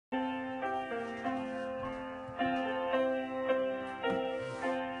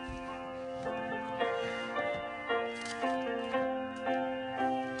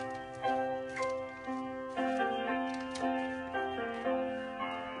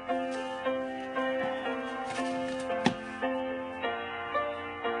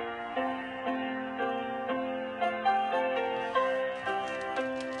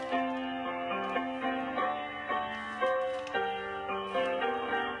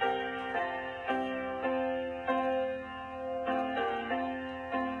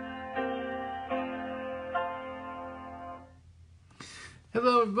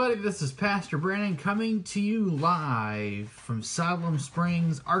Hello everybody, this is Pastor Brandon coming to you live from Siloam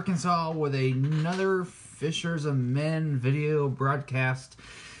Springs, Arkansas with another Fishers of Men video broadcast.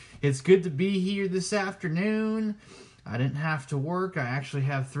 It's good to be here this afternoon. I didn't have to work. I actually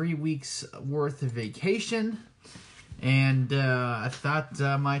have 3 weeks worth of vacation. And I thought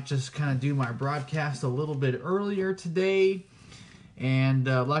I might just kind of do my broadcast a little bit earlier today. And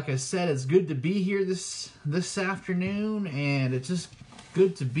like I said, it's good to be here this afternoon, and it's just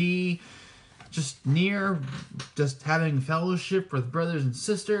good to be just near, just having fellowship with brothers and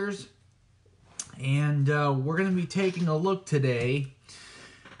sisters. And we're going to be taking a look today.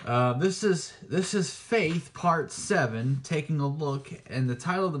 This is Faith Part 7, taking a look, and the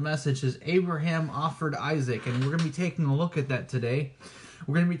title of the message is Abraham Offered Isaac, and we're going to be taking a look at that today.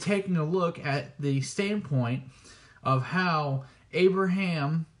 We're going to be taking a look at the standpoint of how his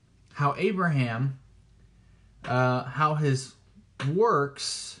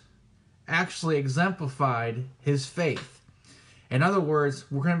works actually exemplified his faith. In other words,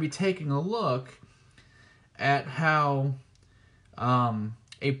 we're going to be taking a look at how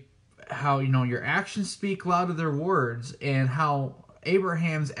your actions speak louder than words, and how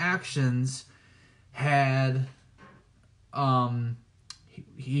Abraham's actions had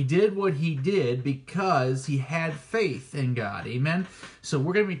he did what he did because he had faith in God. Amen. So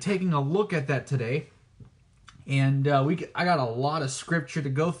we're going to be taking a look at that today. And I got a lot of scripture to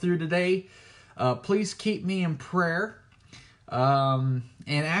go through today. Please keep me in prayer. And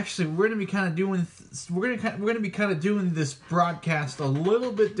actually, we're going to be kind of doing this broadcast a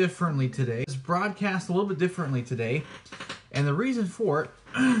little bit differently today. And the reason for it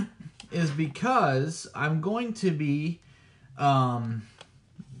is because I'm going to be I'm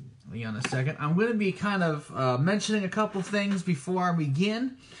going to be kind of mentioning a couple things before I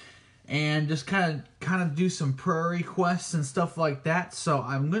begin. And just kind of do some prayer requests and stuff like that. So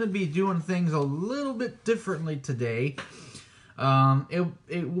I'm going to be doing things a little bit differently today. It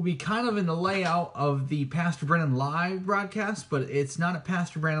will be kind of in the layout of the Pastor Brandon Live broadcast, but it's not a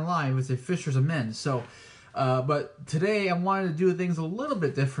Pastor Brandon Live, it's a Fishers of Men. So, but today I wanted to do things a little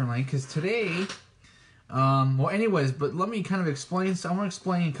bit differently, because today, but let me kind of explain. So I want to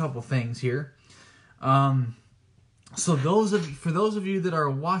explain a couple things here. So for those of you that are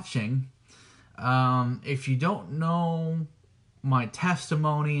watching, if you don't know my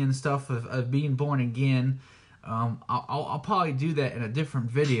testimony and stuff of being born again, I'll probably do that in a different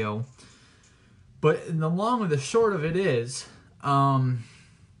video. But the long and the short of it is,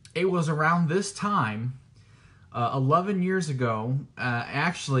 it was around this time, 11 years ago,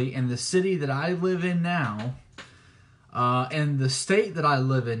 actually, in the city that I live in now, and the state that I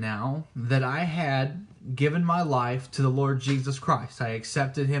live in now, that I had given my life to the Lord Jesus Christ. I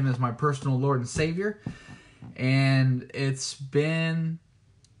accepted Him as my personal Lord and Savior, and it's been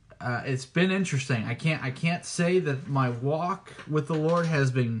interesting. I can't say that my walk with the Lord has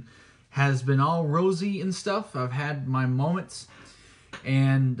been all rosy and stuff. I've had my moments,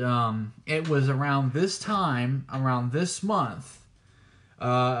 and it was around this time, around this month,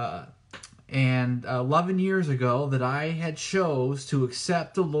 and 11 years ago, that I had chose to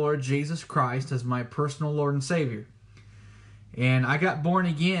accept the Lord Jesus Christ as my personal Lord and Savior. And I got born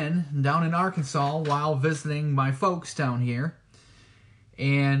again down in Arkansas while visiting my folks down here.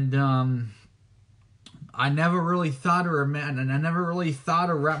 And I never really thought or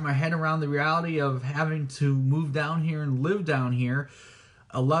wrap my head around the reality of having to move down here and live down here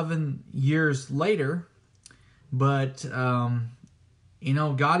 11 years later. But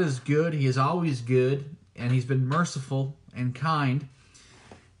God is good. He is always good, and He's been merciful and kind.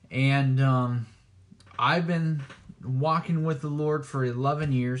 And I've been walking with the Lord for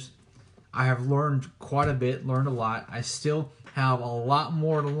 11 years. I have learned quite a bit, learned a lot. I still have a lot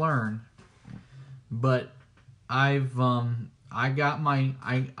more to learn. But I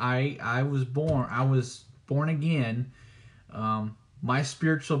was born again. My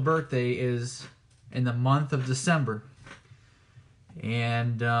spiritual birthday is in the month of December.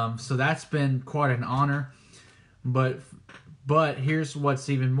 And so that's been quite an honor. But here's what's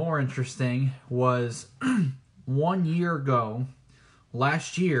even more interesting was 1 year ago,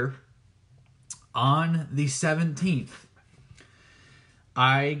 last year, on the 17th,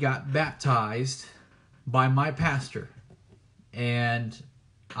 I got baptized by my pastor. And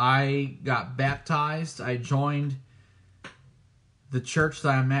I got baptized. I joined the church that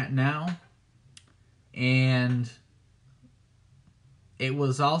I'm at now. And it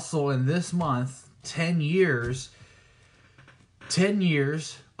was also in this month 10 years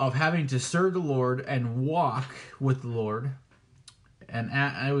of having to serve the Lord and walk with the Lord. And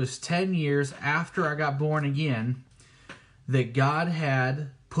it was 10 years after I got born again that God had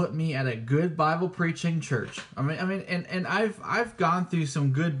put me at a good Bible preaching church. And I've gone through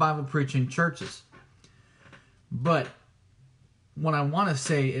some good Bible preaching churches. But what I want to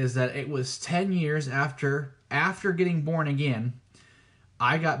say is that it was 10 years after getting born again,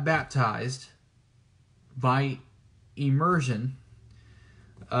 I got baptized by immersion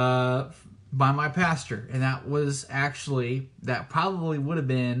by my pastor. And that probably would have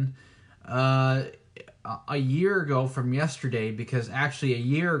been a year ago from yesterday, because actually a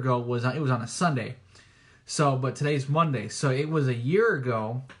year ago it was on a Sunday. So, but today's Monday. So it was a year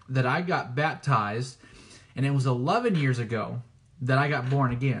ago that I got baptized, and it was 11 years ago that I got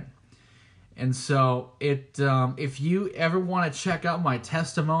born again. And so if you ever want to check out my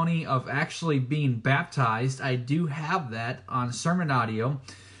testimony of actually being baptized, I do have that on sermon audio.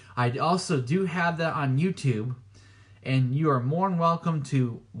 I also do have that on YouTube. And you are more than welcome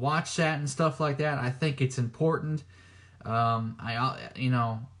to watch that and stuff like that. I think it's important.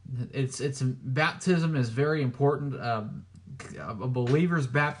 It's baptism is very important. A believer's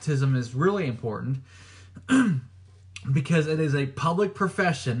baptism is really important because it is a public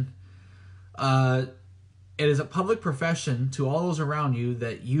profession. It is a public profession to all those around you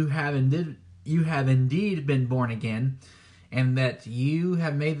that you have indeed been born again, and that you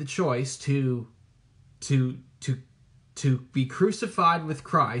have made the choice to be crucified with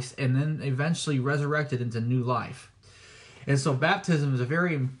Christ and then eventually resurrected into new life. And so baptism is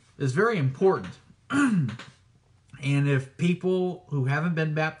very important. And if people who haven't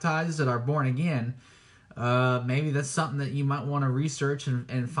been baptized that are born again, maybe that's something that you might want to research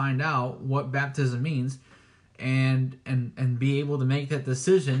and find out what baptism means, and be able to make that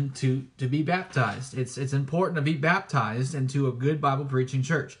decision to be baptized. It's important to be baptized into a good Bible preaching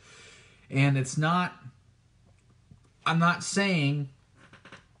church. And I'm not saying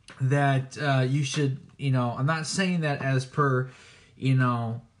that you should, I'm not saying that as per,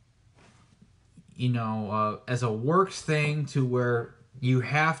 as a works thing to where you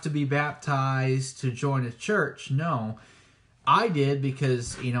have to be baptized to join a church. No, I did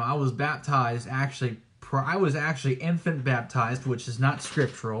because, I was baptized I was actually infant baptized, which is not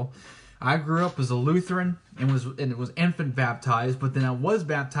scriptural. I grew up as a Lutheran and it was infant baptized, but then I was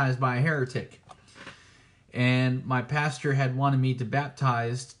baptized by a heretic. And my pastor had wanted me to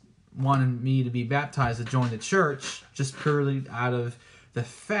be baptized to join the church, just purely out of the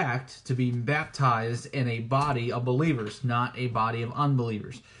fact to be baptized in a body of believers, not a body of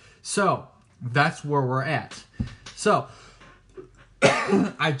unbelievers. So, that's where we're at. So,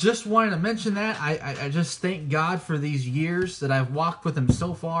 I just wanted to mention that. I just thank God for these years that I've walked with Him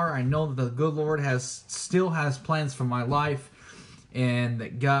so far. I know that the good Lord still has plans for my life, and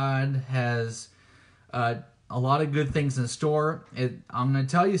that God has a lot of good things in store. I'm going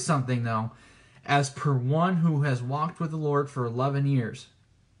to tell you something, though. As per one who has walked with the Lord for 11 years,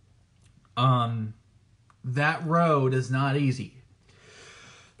 that road is not easy.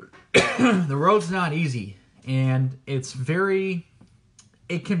 The road's not easy, and it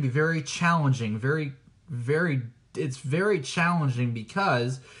can be very challenging. It's very challenging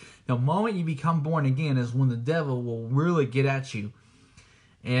because the moment you become born again is when the devil will really get at you.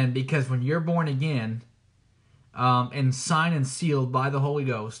 And because when you're born again, and signed and sealed by the Holy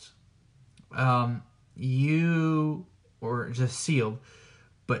Ghost, or just sealed,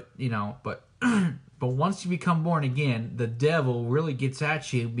 but once you become born again, the devil really gets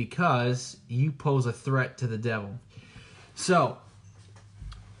at you because you pose a threat to the devil. So,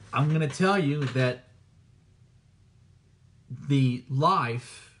 I'm going to tell you that the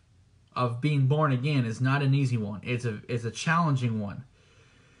life of being born again is not an easy one. It's a challenging one.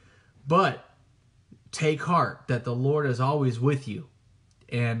 But take heart that the Lord is always with you.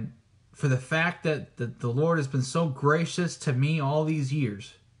 And for the fact that the Lord has been so gracious to me all these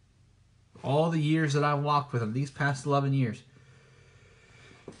years, all the years that I've walked with Him, these past 11 years,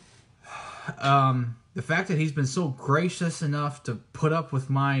 the fact that He's been so gracious enough to put up with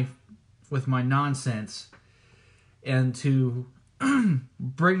my nonsense and to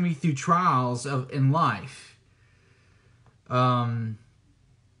bring me through trials in life,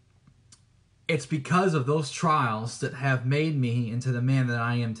 it's because of those trials that have made me into the man that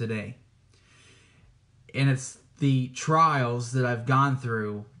I am today. And it's the trials that I've gone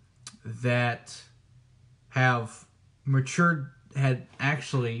through that had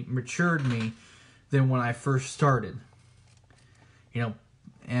actually matured me than when I first started.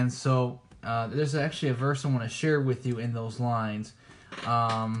 And so there's actually a verse I want to share with you in those lines.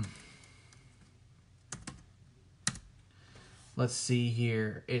 Let's see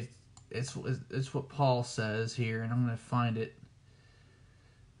here. It's what Paul says here, and I'm going to find it.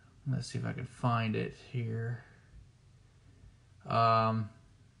 Let's see if I can find it here. Okay,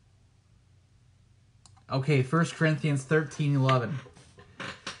 1 Corinthians 13:11.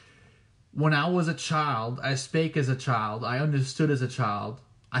 When I was a child, I spake as a child, I understood as a child,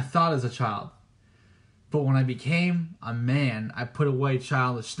 I thought as a child. But when I became a man, I put away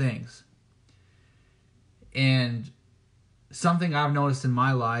childish things. And something I've noticed in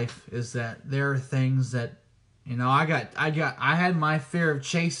my life is that there are things that, you know, I had my fair of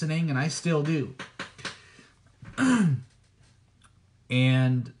chastening, and I still do.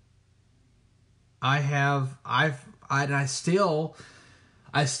 And I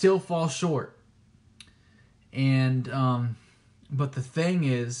still fall short. And but the thing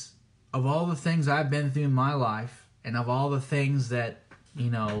is, of all the things I've been through in my life, and of all the things that, you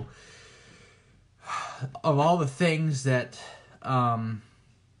know, of all the things that I've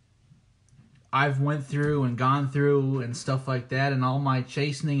went through and gone through and stuff like that, and all my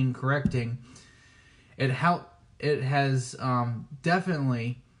chastening and correcting, it has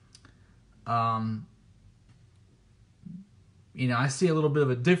definitely, you know, I see a little bit of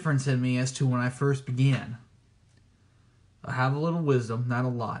a difference in me as to when I first began. I have a little wisdom, not a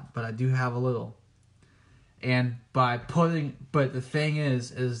lot, but I do have a little. And but the thing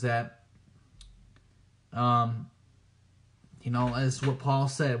is that, you know, as what Paul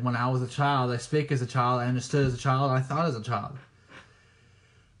said, when I was a child, I spake as a child, I understood as a child, I thought as a child.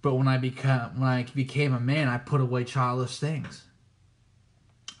 But when I became a man, I put away childish things.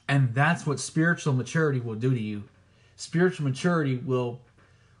 And that's what spiritual maturity will do to you. Spiritual maturity will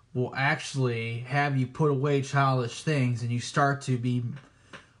actually have you put away childish things, and you start to be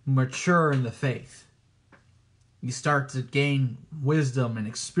mature in the faith. You start to gain wisdom and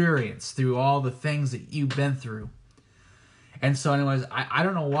experience through all the things that you've been through. And so anyways, I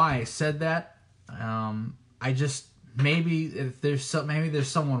don't know why I said that. I just, maybe there's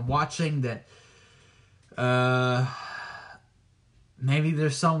someone watching that, maybe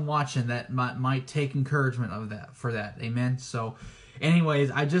there's someone watching that might take encouragement for that. Amen. So anyways,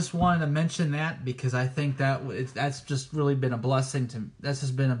 I just wanted to mention that because I think that's just really been a blessing that's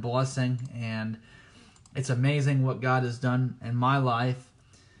just been a blessing, and it's amazing what God has done in my life.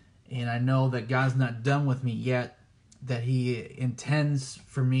 And I know that God's not done with me yet, that He intends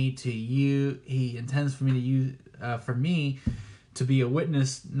for me to use to be a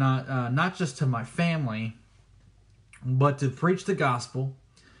witness, not just to my family, but to preach the gospel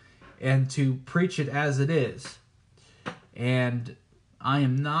and to preach it as it is. And I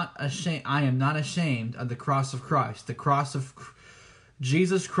am not ashamed of the cross of Christ. The cross of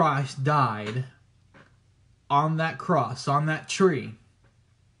Jesus Christ died on that cross, on that tree,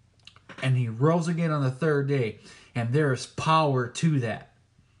 and He rose again on the third day. And there is power to that.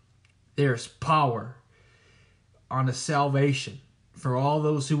 There's power on the salvation for all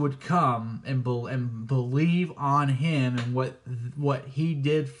those who would come and believe on Him and what He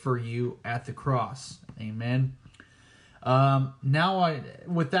did for you at the cross. Amen. Now,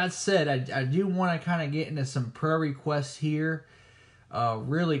 with that said, I do want to kind of get into some prayer requests here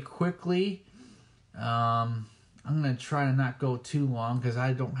really quickly. I'm going to try to not go too long because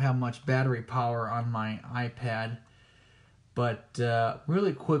I don't have much battery power on my iPad. But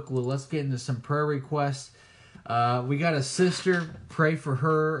really quickly, let's get into some prayer requests. We got a sister, pray for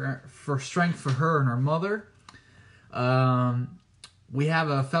her, for strength for her and her mother. We have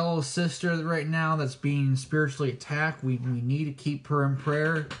a fellow sister right now that's being spiritually attacked. We need to keep her in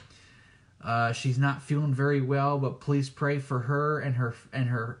prayer. She's not feeling very well, but please pray for her and for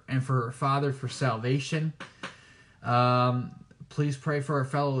her father for salvation. Please pray for our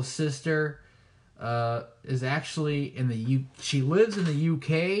fellow sister. Is actually she lives in the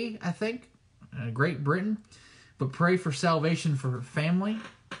UK, I think, Great Britain. But pray for salvation for her family.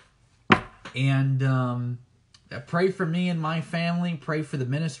 And pray for me and my family. Pray for the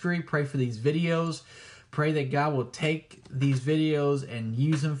ministry. Pray for these videos. Pray that God will take these videos and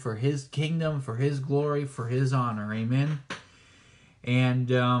use them for His kingdom, for His glory, for His honor. Amen. And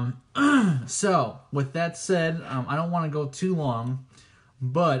so, with that said, I don't want to go too long,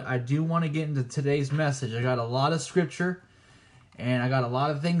 but I do want to get into today's message. I got a lot of scripture, and I got a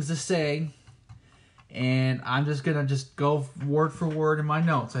lot of things to say, and I'm just going to go word for word in my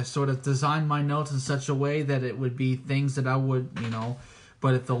notes. I sort of designed my notes in such a way that it would be things that I would,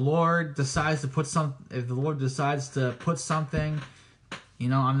 but if the Lord decides to put something,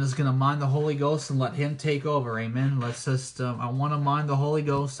 I'm just going to mind the Holy Ghost and let Him take over. Amen. Let's just, I want to mind the Holy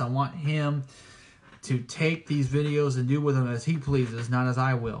Ghost. I want Him to take these videos and do with them as He pleases, not as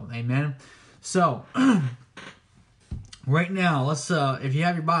I will. Amen. So, right now, let's, if you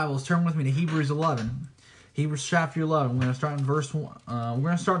have your Bibles, turn with me to Hebrews 11. Hebrews chapter 11. We're going to start in verse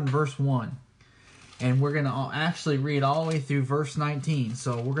 1. And we're going to actually read all the way through verse 19.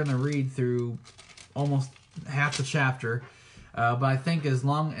 So we're going to read through almost half the chapter. But I think as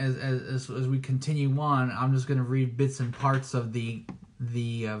long as we continue on, I'm just going to read bits and parts of the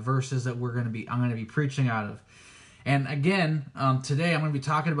verses that I'm going to be preaching out of. And again, today I'm going to be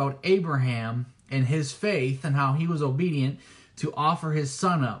talking about Abraham and his faith and how he was obedient to offer his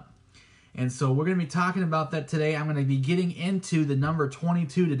son up. And so we're going to be talking about that today. I'm going to be getting into the number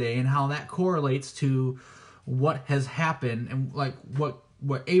 22 today and how that correlates to what has happened and like what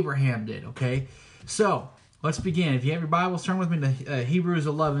Abraham did, okay? So, let's begin. If you have your Bibles, turn with me to Hebrews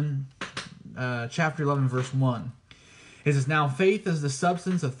 11, chapter 11, verse 1. It says, "Now faith is the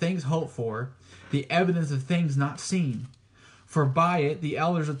substance of things hoped for, the evidence of things not seen. For by it the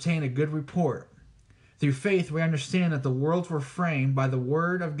elders obtained a good report. Through faith we understand that the worlds were framed by the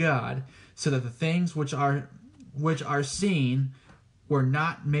word of God, so that the things which are seen were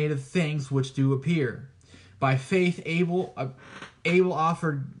not made of things which do appear. By faith Abel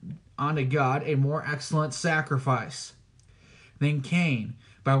offered unto God a more excellent sacrifice than Cain,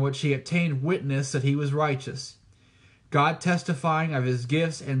 by which he obtained witness that he was righteous, God testifying of his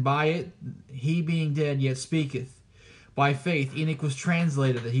gifts, and by it he being dead yet speaketh. By faith Enoch was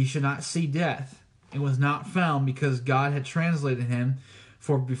translated, that he should not see death, and was not found, because God had translated him.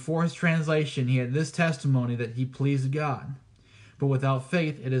 For before his translation he had this testimony, that he pleased God. But without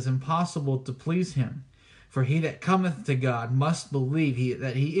faith it is impossible to please him. For he that cometh to God must believe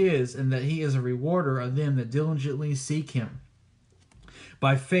that he is, and that he is a rewarder of them that diligently seek him.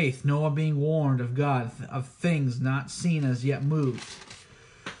 By faith Noah, being warned of God of things not seen as yet, moved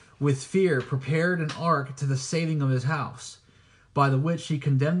with fear, prepared an ark to the saving of his house, by the which he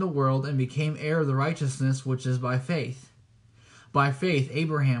condemned the world, and became heir of the righteousness which is by faith. By faith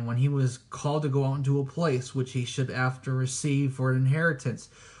Abraham, when he was called to go out into a place which he should after receive for an inheritance,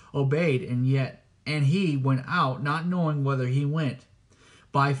 obeyed, and he went out, not knowing whither he went.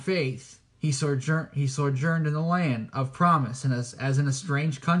 By faith he sojourned in the land of promise, and as in a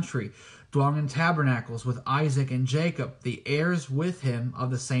strange country, dwelling in tabernacles with Isaac and Jacob, the heirs with him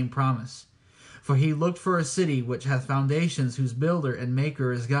of the same promise. For he looked for a city which hath foundations, whose builder and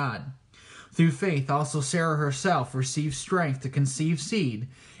maker is God. Through faith also Sarah herself received strength to conceive seed,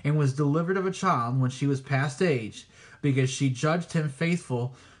 and was delivered of a child when she was past age, because she judged him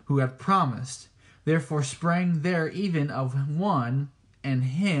faithful who had promised. Therefore sprang there even of one, and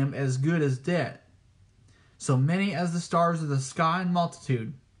him as good as dead. So many as the stars of the sky in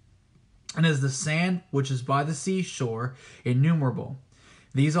multitude, and as the sand which is by the seashore innumerable.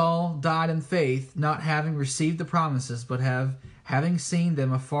 These all died in faith, not having received the promises, but having seen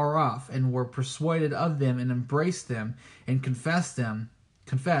them afar off, and were persuaded of them, and embraced them, and confessed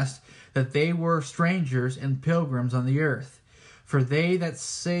that they were strangers and pilgrims on the earth. For they that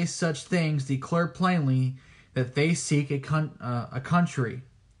say such things declare plainly that they seek a country.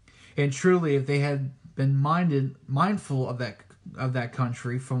 And truly, if they had been mindful of that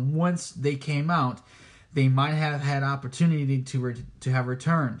country from whence they came out, they might have had opportunity to have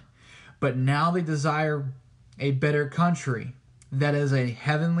returned. But now they desire a better country, that is a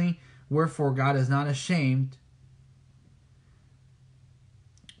heavenly. Wherefore God is not ashamed.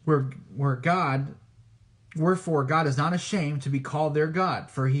 Wherefore God is not ashamed to be called their God,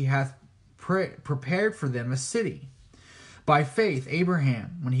 for he hath prepared for them a city. By faith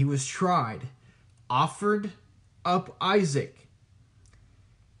Abraham, when he was tried, offered up Isaac.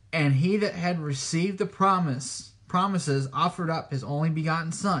 And he that had received the promises offered up his only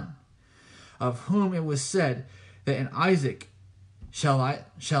begotten son, of whom it was said, that in Isaac shall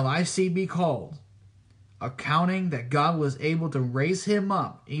thy seed be called, accounting that God was able to raise him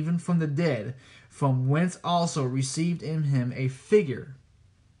up even from the dead, from whence also received in him a figure.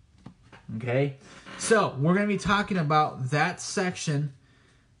 Okay, so we're going to be talking about that section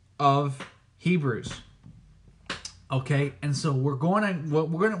of Hebrews. Okay, and so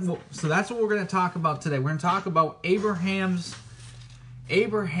so that's what we're going to talk about today. We're going to talk about Abraham's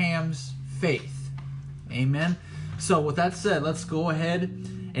faith. Amen. So with that said, let's go ahead,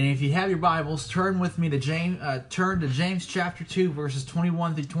 and if you have your Bibles, turn with me to James chapter 2, verses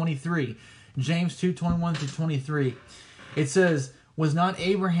 21 through 23. James 2, 21 through 23. It says, "Was not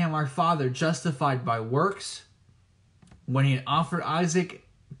Abraham our father justified by works, when he had offered Isaac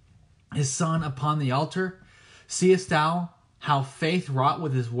his son upon the altar? Seest thou how faith wrought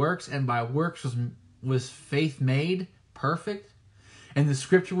with his works, and by works was faith made perfect? And the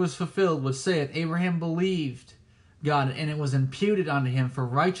scripture was fulfilled, which saith, Abraham believed God, and it was imputed unto him for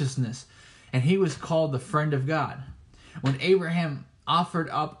righteousness, and he was called the friend of God. When Abraham offered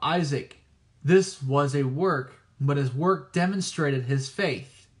up Isaac, this was a work, but his work demonstrated his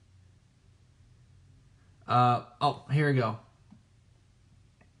faith. Oh, here we go.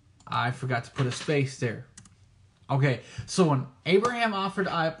 I forgot to put a space there. Okay, so when Abraham offered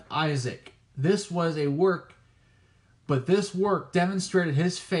up Isaac, this was a work, but this work demonstrated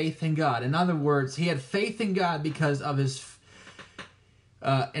his faith in God. In other words, he had faith in God because of his...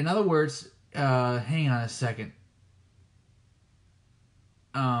 hang on a second.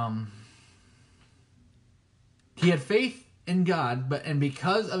 He had faith in God, and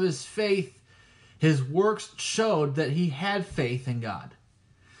because of his faith, his works showed that he had faith in God.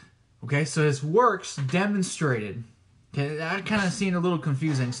 Okay, so his works demonstrated. Okay, that kind of seemed a little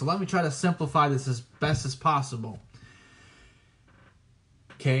confusing, so let me try to simplify this as best as possible.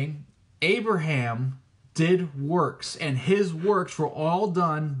 Okay, Abraham did works, and his works were all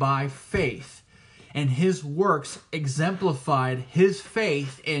done by faith, and his works exemplified his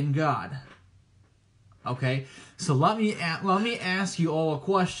faith in God. Okay, so let me ask you all a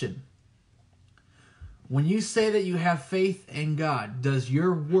question. When you say that you have faith in God, does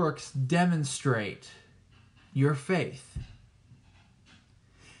your works demonstrate your faith?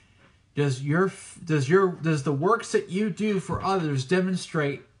 Does the works that you do for others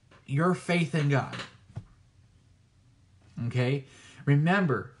demonstrate your faith in God? Okay?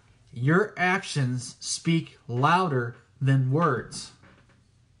 Remember, your actions speak louder than words.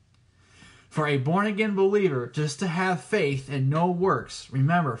 For a born-again believer, just to have faith and no works,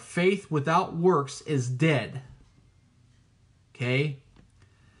 remember, faith without works is dead. Okay?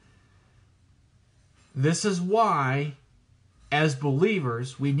 This is why, as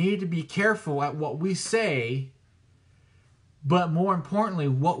believers, we need to be careful at what we say, but more importantly,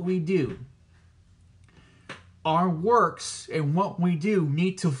 what we do. Our works and what we do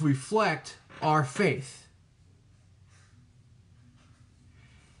need to reflect our faith.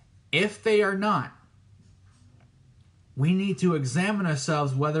 If they are not, we need to examine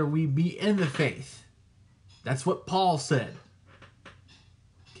ourselves whether we be in the faith. That's what Paul said.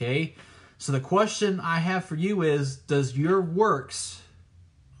 Okay? So the question I have for you is, does your works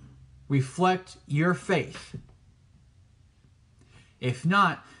reflect your faith? If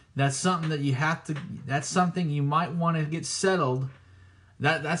not, that's something that that's something you might want to get settled.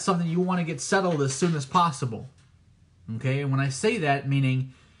 That's something you want to get settled as soon as possible. Okay? And when I say that,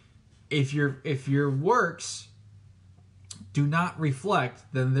 meaning if your works do not reflect,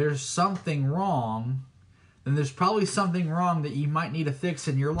 then there's something wrong. Then there's probably something wrong that you might need to fix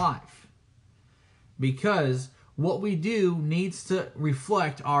in your life. Because what we do needs to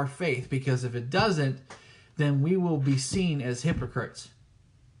reflect our faith. Because if it doesn't, then we will be seen as hypocrites.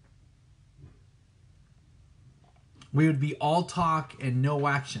 We would be all talk and no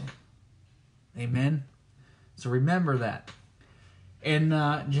action. Amen? So remember that. In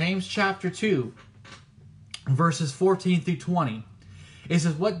James chapter 2, verses 14 through 20, it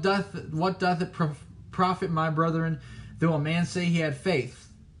says, What doth it profit, my brethren, though a man say he had faith,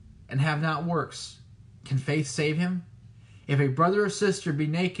 and have not works? Can faith save him? If a brother or sister be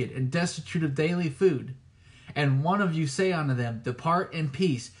naked, and destitute of daily food, and one of you say unto them, Depart in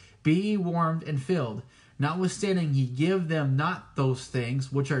peace, be ye warmed and filled, notwithstanding ye give them not those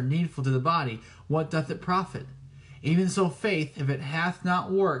things which are needful to the body, what doth it profit? Even so faith, if it hath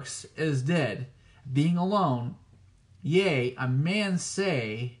not works, is dead, being alone. Yea, a man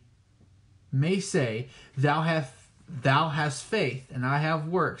may say, Thou hast faith, and I have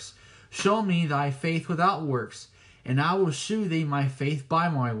works. Show me thy faith without works, and I will shew thee my faith by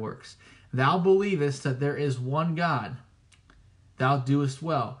my works. Thou believest that there is one God. Thou doest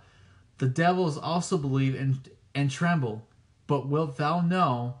well. The devils also believe and tremble. But wilt thou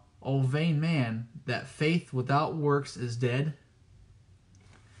know, O vain man, that faith without works is dead?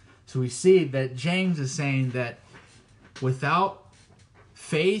 So we see that James is saying that without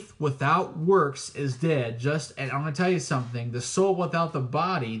faith, without works is dead. And I'm going to tell you something. The soul without the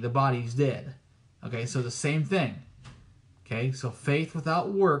body's dead. Okay, so the same thing. Okay, so faith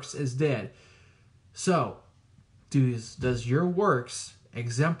without works is dead. So, does your works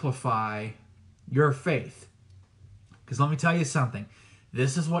exemplify your faith? Because let me tell you something.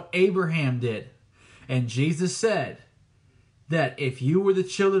 This is what Abraham did. And Jesus said that if you were the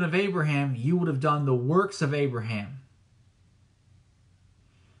children of Abraham, you would have done the works of Abraham.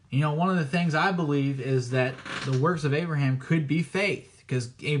 You know, one of the things I believe is that the works of Abraham could be faith,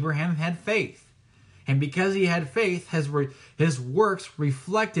 because Abraham had faith. And because he had faith, his works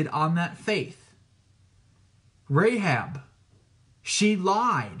reflected on that faith. Rahab, she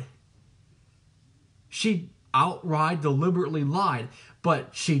lied. She outright deliberately lied, but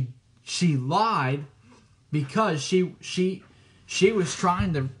she lied because she was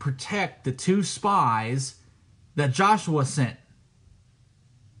trying to protect the 2 spies that Joshua sent.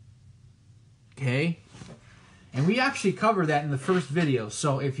 Okay? And we actually covered that in the first video.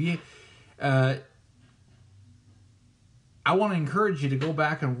 So if you... I want to encourage you to go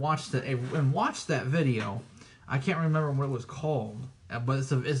back and watch that video. I can't remember what it was called, but it's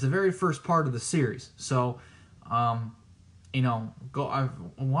the very first part of the series. So, you know, I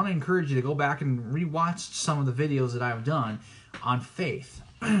want to encourage you to go back and rewatch some of the videos that I've done on faith.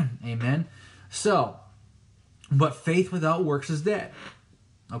 Amen. So, but faith without works is dead.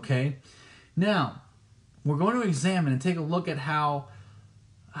 Okay. Now, we're going to examine and take a look at how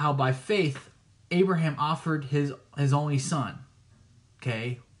by faith Abraham offered his only son.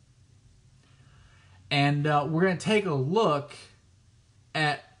 Okay. And we're going to take a look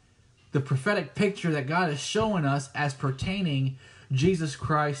at the prophetic picture that God is showing us as pertaining Jesus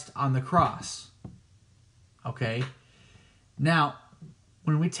Christ on the cross. Okay. Now,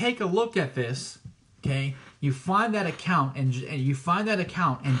 when we take a look at this, okay, you find that account in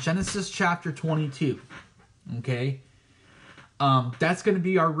Genesis chapter 22. Okay. That's going to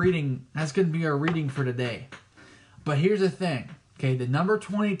be our reading. That's going to be our reading for today. But here's the thing. Okay, the number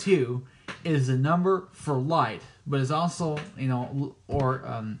 22 is the number for light, but is also, you know,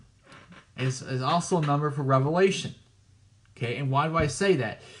 is also a number for revelation. Okay, and why do I say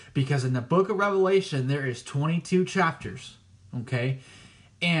that? Because in the book of Revelation there is 22 chapters. Okay,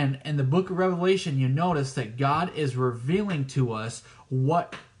 and in the book of Revelation you notice that God is revealing to us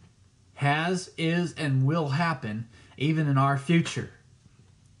what has, is, and will happen even in our future.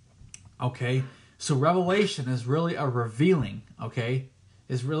 Okay, so Revelation is really a revealing. Okay,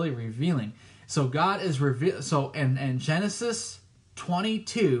 is really revealing. So God is So in Genesis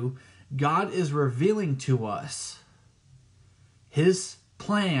 22, God is revealing to us His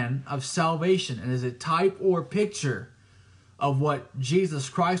plan of salvation, and is a type or picture of what Jesus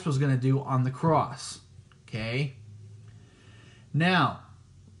Christ was going to do on the cross. Okay. Now,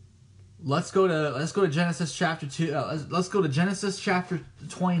 let's go to Genesis chapter 2. Let's go to Genesis chapter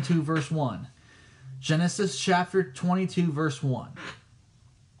 22 verse 1. Genesis chapter 22 verse 1.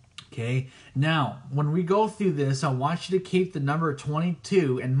 Okay. Now, when we go through this, I want you to keep the number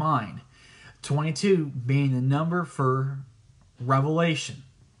 22 in mind. 22 being the number for revelation.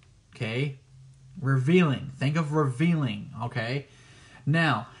 Okay. Revealing. Think of revealing. Okay.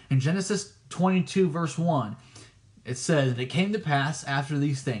 Now, in Genesis 22 verse 1, it says, "It came to pass after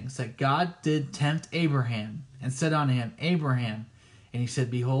these things that God did tempt Abraham and said unto him, Abraham. And he said,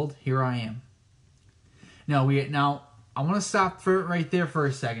 Behold, here I am." Now, I want to stop right there for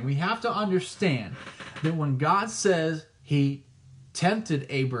a second. We have to understand that when God says He tempted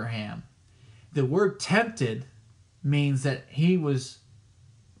Abraham, the word tempted means that he is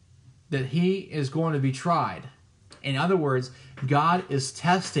going to be tried. In other words, God is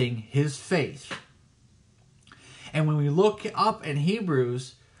testing his faith. And when we look up in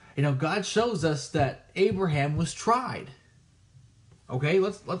Hebrews, you know, God shows us that Abraham was tried. Okay,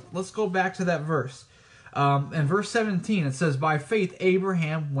 let's go back to that verse. In verse 17, it says, "By faith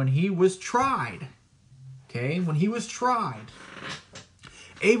Abraham, when he was tried." Okay, when he was tried.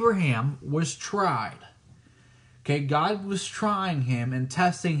 Abraham was tried. Okay, God was trying him and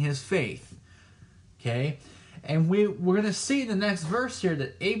testing his faith. Okay, and we're going to see in the next verse here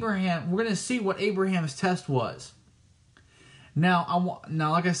that we're going to see what Abraham's test was. Now,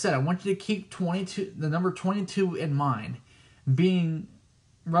 like I said, I want you to keep the number 22 in mind, being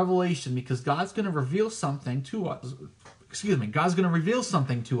revelation, because God's going to reveal something to us. God's going to reveal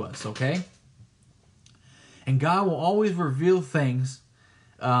something to us, okay? And God will always reveal things.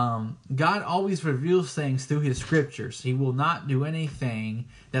 God always reveals things through His scriptures. He will not do anything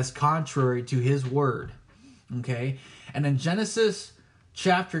that's contrary to His word, okay? And in Genesis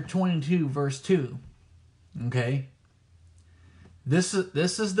chapter 22, verse 2, okay? This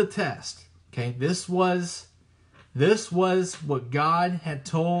is the test. Okay, this was what God had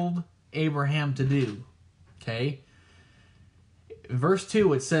told Abraham to do. Okay, verse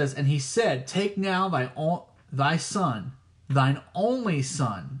 2 it says, "And he said, Take now thy son, thine only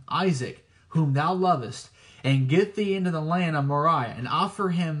son, Isaac, whom thou lovest, and get thee into the land of Moriah, and offer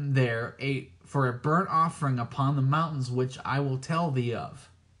him there for a burnt offering upon the mountains which I will tell thee of."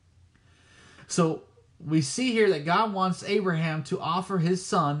 So we see here that God wants Abraham to offer his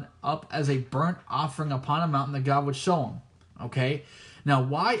son up as a burnt offering upon a mountain that God would show him. Okay? Now,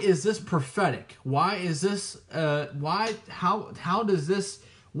 why is this prophetic? Why is this, how does this,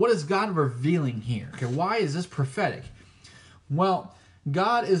 what is God revealing here? Okay, why is this prophetic? Well,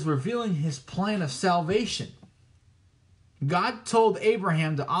 God is revealing His plan of salvation. God told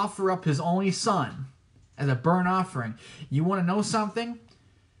Abraham to offer up his only son as a burnt offering. You want to know something?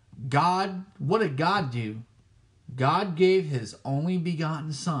 What did God do? God gave His only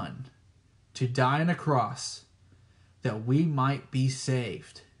begotten Son to die on a cross that we might be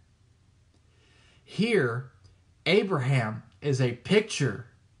saved. Here, Abraham is a picture,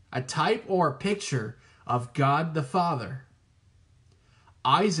 a type or a picture of God the Father.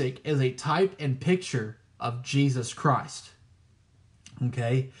 Isaac is a type and picture of Jesus Christ.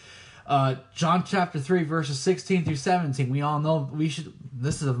 Okay? John chapter 3, verses 16 through 17. We all know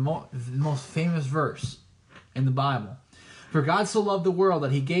this is the most famous verse in the Bible. For God so loved the world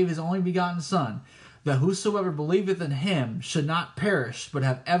that he gave his only begotten Son, that whosoever believeth in him should not perish, but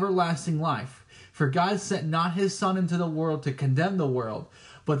have everlasting life. For God sent not his Son into the world to condemn the world,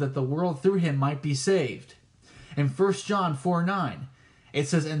 but that the world through him might be saved. In 1 John 4:9, it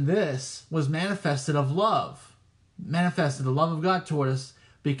says, and this was manifested the love of God toward us,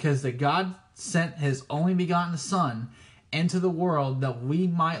 because that God sent his only begotten Son into the world that we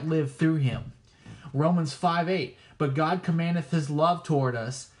might live through him. Romans 5:8, but God commandeth his love toward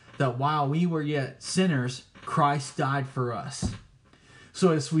us, that while we were yet sinners, Christ died for us.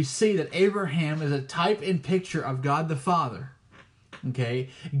 So as we see that Abraham is a type and picture of God the Father, okay,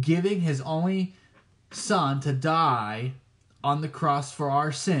 giving his only Son to die on the cross for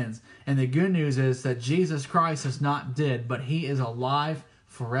our sins. And the good news is that Jesus Christ is not dead, but he is alive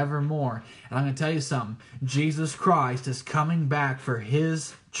forevermore. And I'm going to tell you something. Jesus Christ is coming back for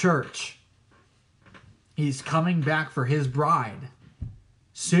his church. He's coming back for his bride.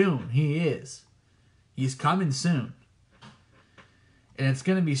 Soon, he is. He's coming soon. And it's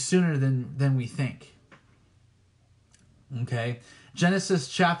going to be sooner than we think. Okay? Genesis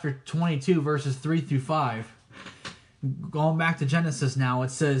chapter 22, verses 3 through 5. Going back to Genesis now, it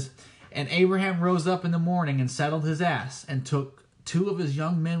says, and Abraham rose up in the morning and saddled his ass, and took 2 of his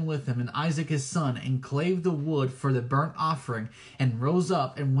young men with him, and Isaac his son, and clave the wood for the burnt offering, and rose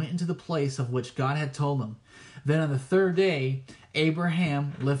up and went into the place of which God had told him. Then on the 3rd day,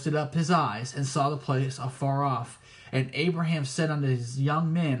 Abraham lifted up his eyes, and saw the place afar off. And Abraham said unto his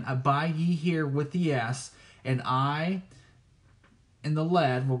young men, abide ye here with the ass, and I and the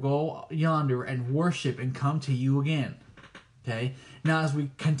lad will go yonder and worship and come to you again. Okay? Now, as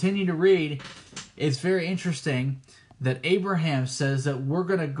we continue to read, it's very interesting that Abraham says that we're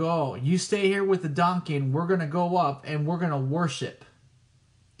going to go, you stay here with the donkey, and we're going to go up and we're going to worship.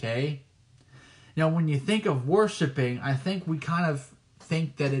 Okay? Now, when you think of worshiping, I think we kind of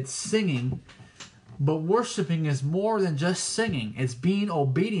think that it's singing, but worshiping is more than just singing. It's being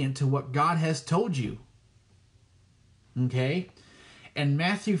obedient to what God has told you. Okay? And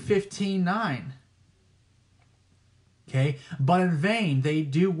Matthew 15:9. Okay? But in vain they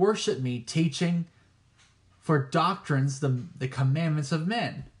do worship me, teaching for doctrines the commandments of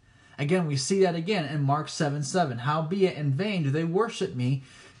men. Again, we see that again in Mark 7:7. Howbeit in vain do they worship me,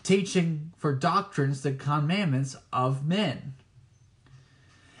 teaching for doctrines the commandments of men.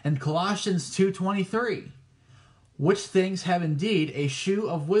 And Colossians 2:23. Which things have indeed a shew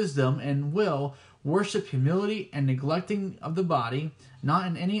of wisdom, and will worship humility and neglecting of the body, not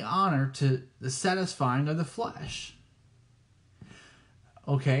in any honor to the satisfying of the flesh.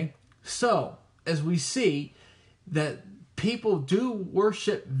 Okay, so as we see that people do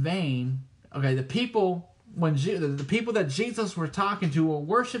worship vain, okay, the people the people that Jesus were talking to were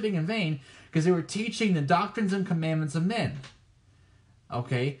worshiping in vain because they were teaching the doctrines and commandments of men.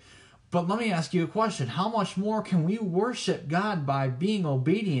 Okay, but let me ask you a question. How much more can we worship God by being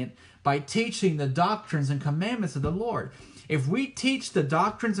obedient, by teaching the doctrines and commandments of the Lord? If we teach the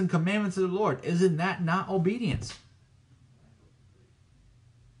doctrines and commandments of the Lord, isn't that not obedience?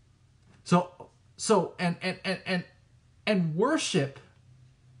 So and worship,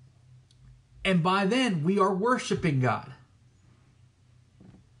 and by then we are worshiping God.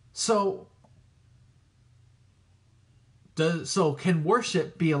 So can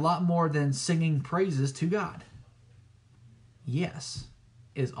worship be a lot more than singing praises to God? Yes,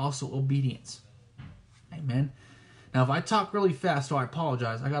 it is also obedience. Amen. Now, if I talk really fast, so I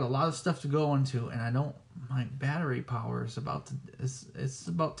apologize. I got a lot of stuff to go into, and I don't. My battery power is it's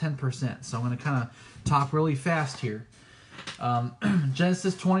about 10%. So I'm going to kind of talk really fast here.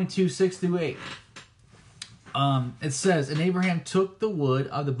 Genesis 22:6-8. It says, and Abraham took the wood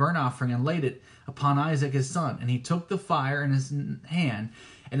of the burnt offering and laid it upon Isaac his son, and he took the fire in his hand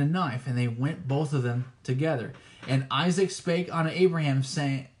and a knife, and they went both of them together. And Isaac spake unto Abraham,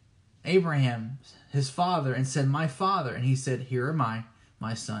 saying, Abraham his father, and said, my father. And he said, here am I,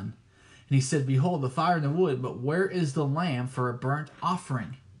 my son. And he said, behold, the fire and the wood, but where is the lamb for a burnt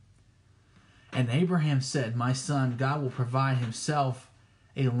offering? And Abraham said, my son, God will provide himself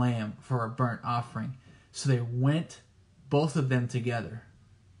a lamb for a burnt offering. So they went, both of them together.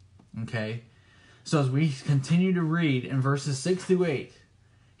 Okay? So as we continue to read in verses 6-8,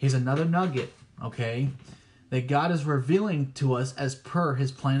 here's another nugget, okay? that God is revealing to us as per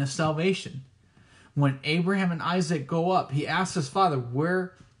his plan of salvation. When Abraham and Isaac go up, he asks his father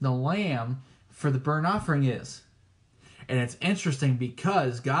where the lamb for the burnt offering is. And it's interesting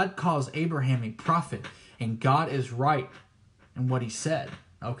because God calls Abraham a prophet, and God is right in what he said.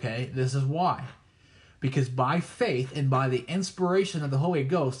 Okay, this is why. Because by faith and by the inspiration of the Holy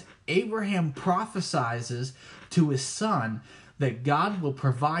Ghost, Abraham prophesies to his son that God will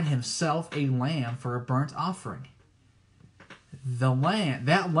provide himself a lamb for a burnt offering.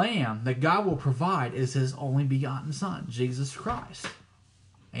 That lamb that God will provide is his only begotten son, Jesus Christ.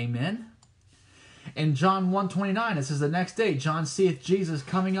 Amen? In John 1:29, it says, the next day John seeth Jesus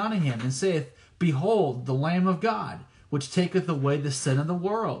coming unto him, and saith, Behold, the Lamb of God, which taketh away the sin of the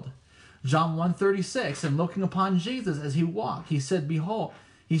world. John 1:36, and looking upon Jesus as he walked, he said, Behold,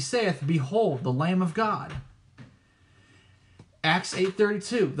 he saith, Behold, the Lamb of God. Acts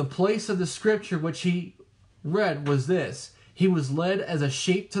 8:32, the place of the scripture which he read was this: He was led as a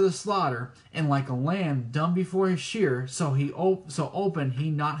sheep to the slaughter, and like a lamb dumb before his shearer, so opened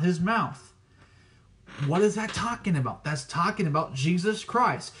he not his mouth. What is that talking about? That's talking about Jesus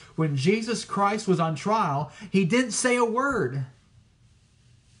Christ. When Jesus Christ was on trial, he didn't say a word.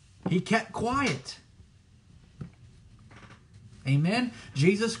 He kept quiet. Amen?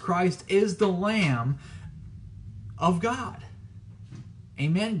 Jesus Christ is the Lamb of God.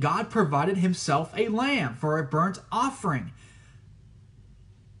 Amen? God provided himself a lamb for a burnt offering.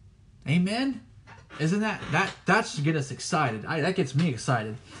 Amen? Isn't that should get us excited. That gets me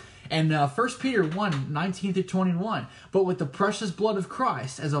excited. And 1 Peter 1:19-21, but with the precious blood of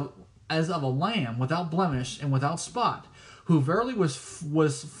Christ, as of a lamb without blemish and without spot, who verily was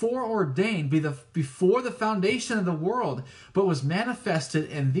foreordained before the foundation of the world, but was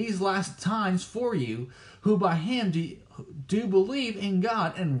manifested in these last times for you, who by him do believe in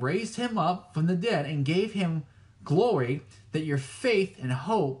God, and raised him up from the dead, and gave him glory, that your faith and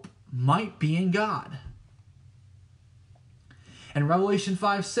hope might be in God. In Revelation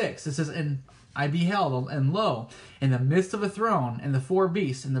 5:6, it says, And I beheld, and lo, in the midst of a throne, and the four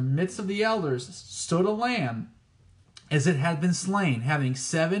beasts, in the midst of the elders, stood a lamb, as it had been slain, having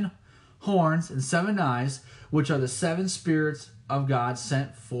 7 horns and 7 eyes, which are the 7 spirits of God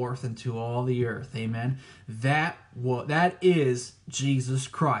sent forth into all the earth. Amen. That is Jesus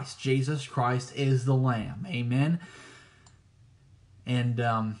Christ. Jesus Christ is the Lamb. Amen. And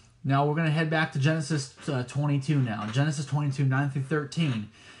now we're going to head back to Genesis 22 now. Genesis 22, 9-13.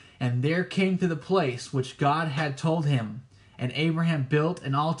 And there came to the place which God had told him, and Abraham built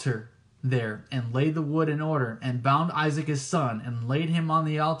an altar there, and laid the wood in order, and bound Isaac his son, and laid him on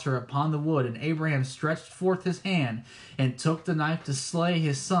the altar upon the wood. And Abraham stretched forth his hand, and took the knife to slay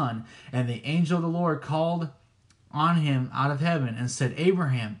his son. And the angel of the Lord called on him out of heaven, and said,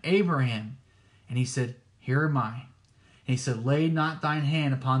 Abraham, Abraham. And he said, Here am I. And he said, Lay not thine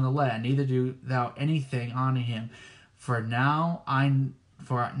hand upon the lad, neither do thou anything unto him. For now I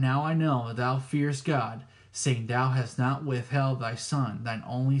know that thou fearest God, saying, Thou hast not withheld thy son, thine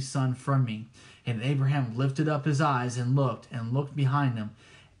only son, from me. And Abraham lifted up his eyes and looked behind him,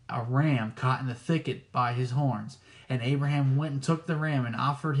 a ram caught in the thicket by his horns. And Abraham went and took the ram, and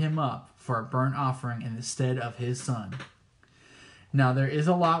offered him up for a burnt offering in the stead of his son. Now there is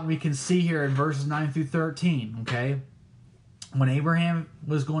a lot we can see here in verses 9-13, okay? When Abraham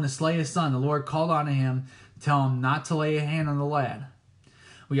was going to slay his son, the Lord called on him, tell him not to lay a hand on the lad.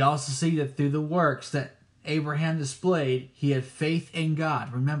 We also see that through the works that Abraham displayed, he had faith in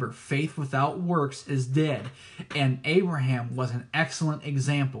God. Remember, faith without works is dead. And Abraham was an excellent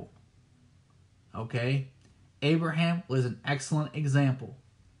example. Okay? Abraham was an excellent example.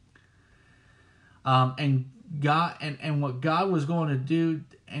 And what God was going to do,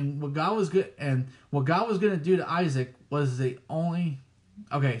 and what God was going to do to Isaac was the only.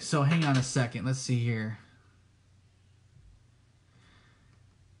 Okay, so hang on a second. Let's see here.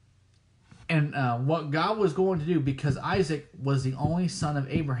 And what God was going to do, because Isaac was the only son of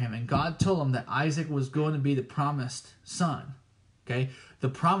Abraham, and God told him that Isaac was going to be the promised son. Okay, the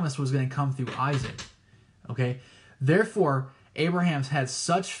promise was going to come through Isaac. Okay, therefore Abraham had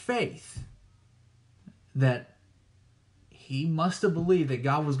such faith that he must have believed that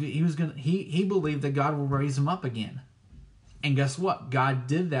God was. He believed that God will raise him up again. And guess what? God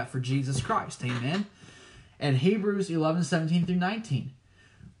did that for Jesus Christ. Amen. And Hebrews 11:17-19.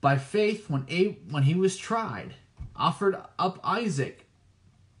 By faith, when he was tried, offered up Isaac.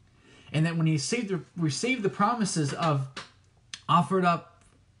 And that when he received the promises of offered up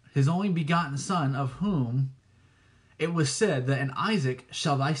his only begotten son, of whom it was said that in Isaac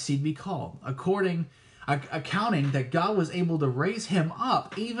shall thy seed be called, according accounting that God was able to raise him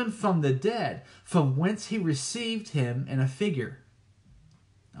up even from the dead, from whence he received him in a figure.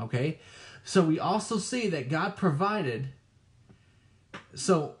 Okay? So we also see that God provided.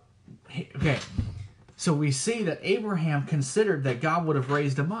 So we see that Abraham considered that God would have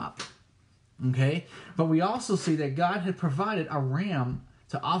raised him up. Okay? But we also see that God had provided a ram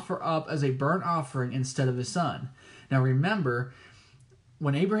to offer up as a burnt offering instead of his son. Now remember,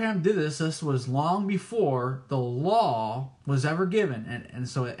 when Abraham did this, this was long before the law was ever given. And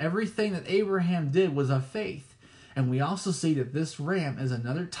so everything that Abraham did was of faith. And we also see that this ram is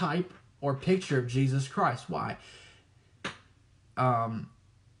another type or picture of Jesus Christ. Why?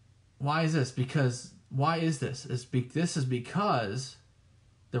 Why is this? Why is this? This is because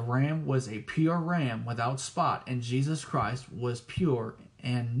the ram was a pure ram without spot, and Jesus Christ was pure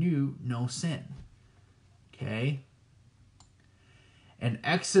and knew no sin. Okay? In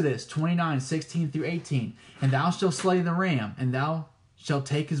Exodus 29:16-18, and thou shalt slay the ram, and thou shalt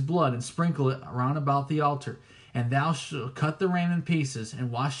take his blood and sprinkle it round about the altar. And thou shalt cut the ram in pieces,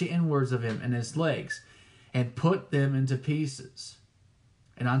 and wash the inwards of him and his legs, and put them into pieces,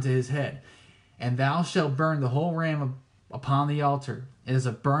 and unto his head. And thou shalt burn the whole ram upon the altar. It is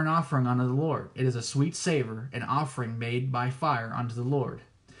a burnt offering unto the Lord. It is a sweet savor, an offering made by fire unto the Lord.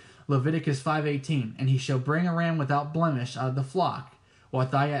 Leviticus 5:18, and he shall bring a ram without blemish out of the flock,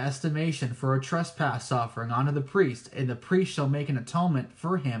 what thy estimation for a trespass offering unto the priest, and the priest shall make an atonement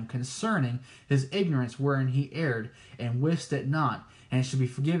for him concerning his ignorance wherein he erred, and wist it not, and it shall be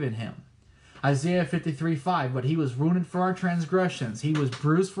forgiven him. Isaiah 53:5, but he was wounded for our transgressions, he was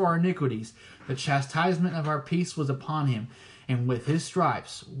bruised for our iniquities, the chastisement of our peace was upon him, and with his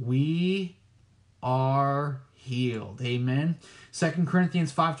stripes we are healed. Amen. 2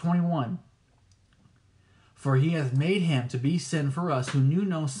 Corinthians 5:21, for he hath made him to be sin for us who knew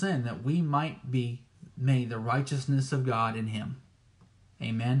no sin, that we might be made the righteousness of God in him.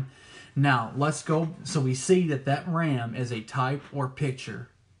 Amen. Now, let's go. So we see that ram is a type or picture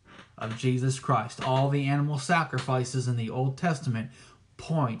of Jesus Christ. All the animal sacrifices in the Old Testament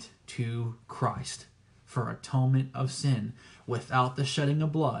point to Christ for atonement of sin. Without the shedding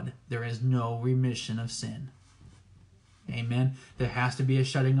of blood, there is no remission of sin. Amen. There has to be a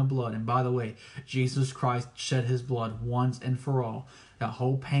shedding of blood. And by the way, Jesus Christ shed his blood once and for all. The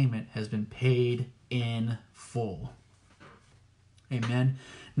whole payment has been paid in full. Amen.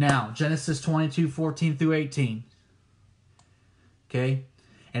 Now, Genesis 22:14-18. Okay.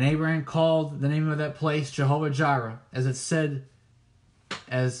 And Abraham called the name of that place Jehovah Jireh, as it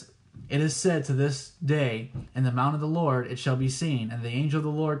is said to this day, in the mount of the Lord it shall be seen. And the angel of the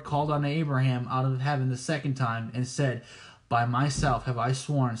Lord called unto Abraham out of heaven the second time, and said, by myself have I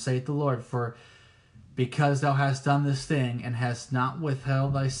sworn, saith the Lord, for because thou hast done this thing, and hast not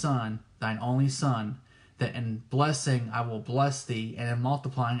withheld thy son, thine only son, that in blessing I will bless thee, and in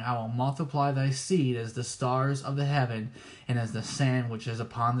multiplying I will multiply thy seed as the stars of the heaven, and as the sand which is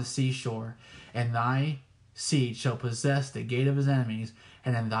upon the seashore. And thy seed shall possess the gate of his enemies,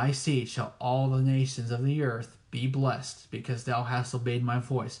 and in thy seed shall all the nations of the earth be blessed, because thou hast obeyed my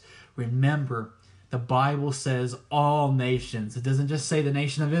voice. Remember, the Bible says all nations. It doesn't just say the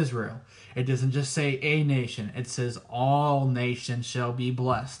nation of Israel. It doesn't just say a nation. It says all nations shall be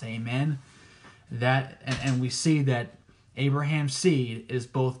blessed. Amen. And we see that Abraham's seed is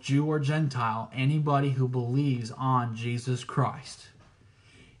both Jew or Gentile, anybody who believes on Jesus Christ.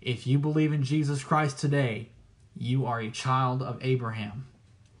 If you believe in Jesus Christ today, you are a child of Abraham.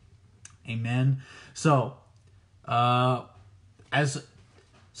 Amen. So as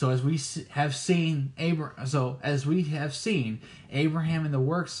we have seen Abraham in the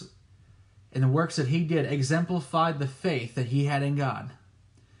works that he did exemplified the faith that he had in God.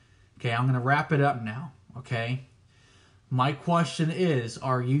 Okay, I'm going to wrap it up now. Okay, my question is,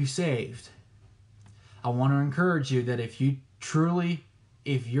 are you saved? I want to encourage you that if you're truly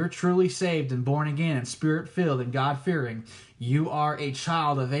saved and born again and spirit-filled and God-fearing, you are a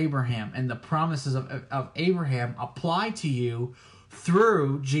child of Abraham, and the promises of Abraham apply to you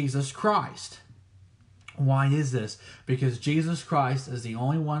through Jesus Christ. Why is this? Because Jesus Christ is the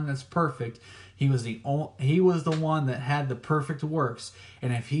only one that's perfect. He was the one that had the perfect works,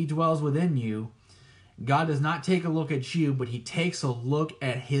 and if he dwells within you, God does not take a look at you, but he takes a look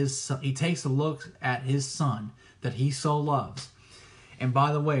at his son that he so loves. And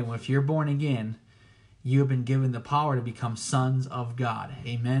by the way, if you're born again, you have been given the power to become sons of God.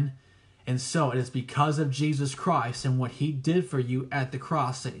 Amen. And so it is because of Jesus Christ and what he did for you at the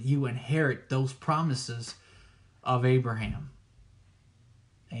cross that you inherit those promises of Abraham.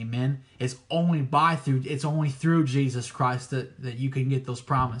 Amen. It's only through Jesus Christ that you can get those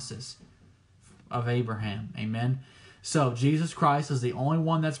promises of Abraham. Amen. So Jesus Christ is the only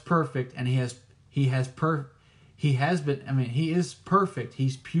one that's perfect, and he is perfect.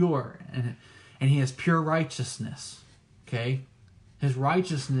 He's pure, and he has pure righteousness. Okay? His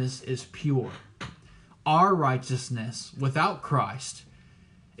righteousness is pure. Our righteousness without Christ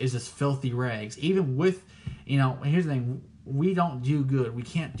is as filthy rags. Even with, here's the thing, we don't do good. We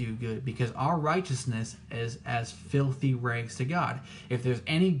can't do good because our righteousness is as filthy rags to God. If there's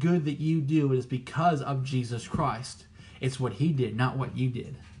any good that you do, it is because of Jesus Christ. It's what he did, not what you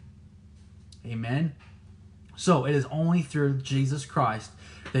did. Amen? So it is only through Jesus Christ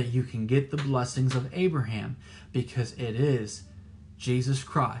that you can get the blessings of Abraham, because it is Jesus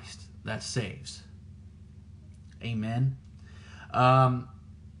Christ that saves. Amen?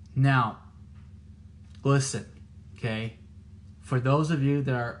 Now, listen, okay? For those of you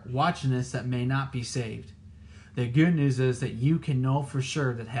that are watching this that may not be saved, the good news is that you can know for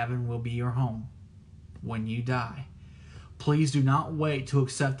sure that heaven will be your home when you die. Please do not wait to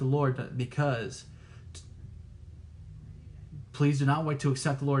accept the Lord please do not wait to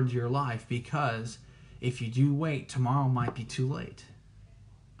accept the Lord into your life, because if you do wait, tomorrow might be too late.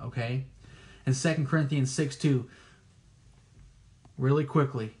 Okay? In 2 Corinthians 6:2, really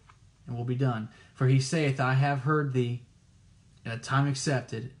quickly, and we'll be done. For he saith, I have heard thee in a time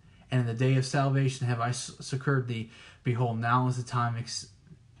accepted, and in the day of salvation have I succored thee. Behold, now is the time.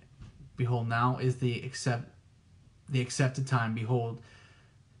 Behold, now is the accepted time. Behold,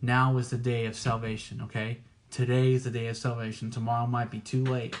 now is the day of salvation. Okay, today is the day of salvation. Tomorrow might be too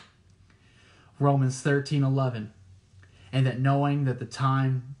late. Romans 13:11, and that knowing that the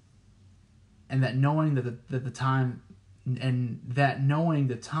time that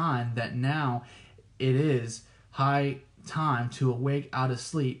now it is high time to awake out of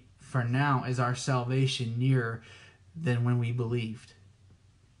sleep, for now is our salvation nearer than when we believed.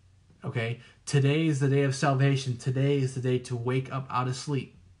 Okay, today is the day of salvation. Today is the day to wake up out of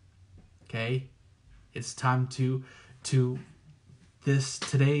sleep. Okay, it's time today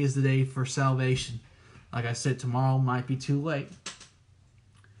is the day for salvation. Like I said, tomorrow might be too late.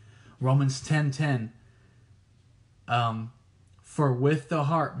 Romans 10:10. For with the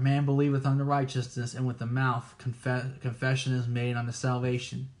heart man believeth unto righteousness, and with the mouth confession is made unto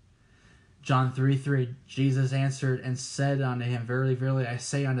salvation. John 3:3. Jesus answered and said unto him, Verily, verily, I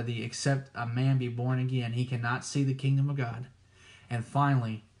say unto thee, except a man be born again, he cannot see the kingdom of God. And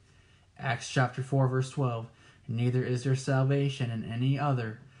finally, Acts chapter 4, verse 12. Neither is there salvation in any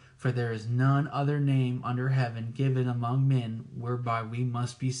other, for there is none other name under heaven given among men whereby we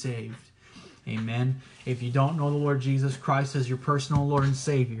must be saved. Amen. If you don't know the Lord Jesus Christ as your personal Lord and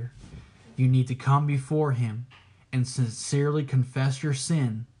Savior, you need to come before him and sincerely confess your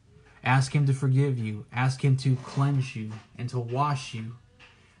sin. Ask him to forgive you. Ask him to cleanse you and to wash you,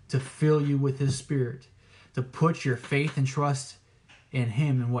 to fill you with his Spirit, to put your faith and trust in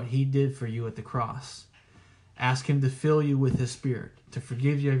him and what he did for you at the cross. Ask him to fill you with his Spirit, to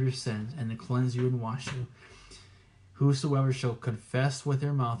forgive you of your sins, and to cleanse you and wash you. Whosoever shall confess with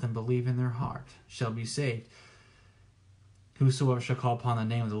their mouth and believe in their heart shall be saved. Whosoever shall call upon the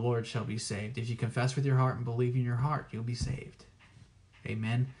name of the Lord shall be saved. If you confess with your heart and believe in your heart, you'll be saved.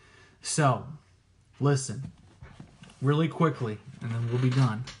 Amen. So, listen, really quickly, and then we'll be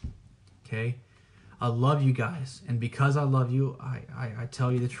done. Okay? I love you guys, and because I love you, I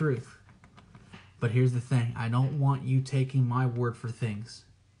tell you the truth. But here's the thing. I don't want you taking my word for things.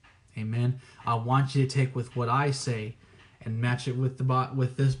 Amen. I want you to take with what I say and match it with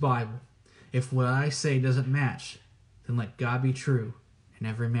this Bible. If what I say doesn't match, then let God be true and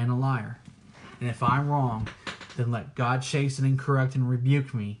every man a liar. And if I'm wrong, then let God chasten and correct and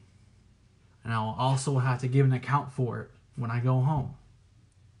rebuke me. And I will also have to give an account for it when I go home.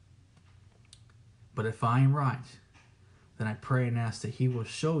 But if I am right, then I pray and ask that he will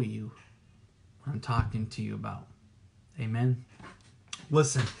show you what I'm talking to you about. Amen.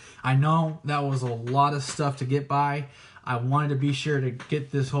 Listen, I know that was a lot of stuff to get by. I wanted to be sure to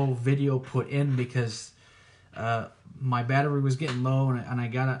get this whole video put in because my battery was getting low, and I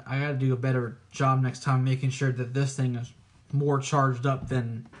gotta do a better job next time making sure that this thing is more charged up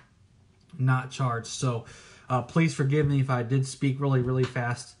than not charged. So please forgive me if I did speak really, really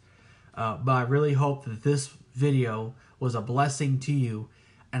fast. But I really hope that this video was a blessing to you,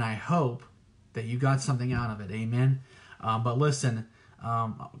 and I hope that you got something out of it. Amen. But listen.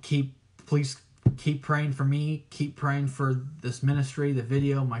 Please keep praying for me. Keep praying for this ministry, the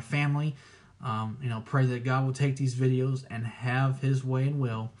video, my family. Pray that God will take these videos and have his way and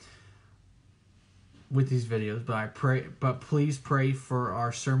will with these videos. But please pray for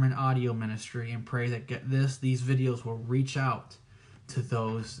our sermon audio ministry and pray that these videos will reach out to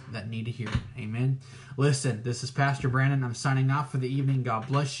those that need to hear it. Amen. Listen, this is Pastor Brandon. I'm signing off for the evening. God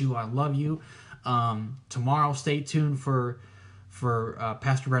bless you. I love you. Tomorrow, stay tuned for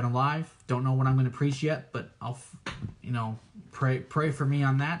Pastor Brandon Live. Don't know what I'm going to preach yet, but I'll pray for me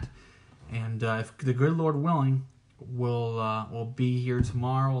on that. And if the good Lord willing, we'll be here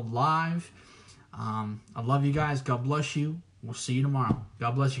tomorrow live. I love you guys. God bless you. We'll see you tomorrow.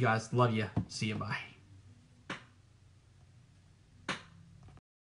 God bless you guys. Love you. See you. Bye.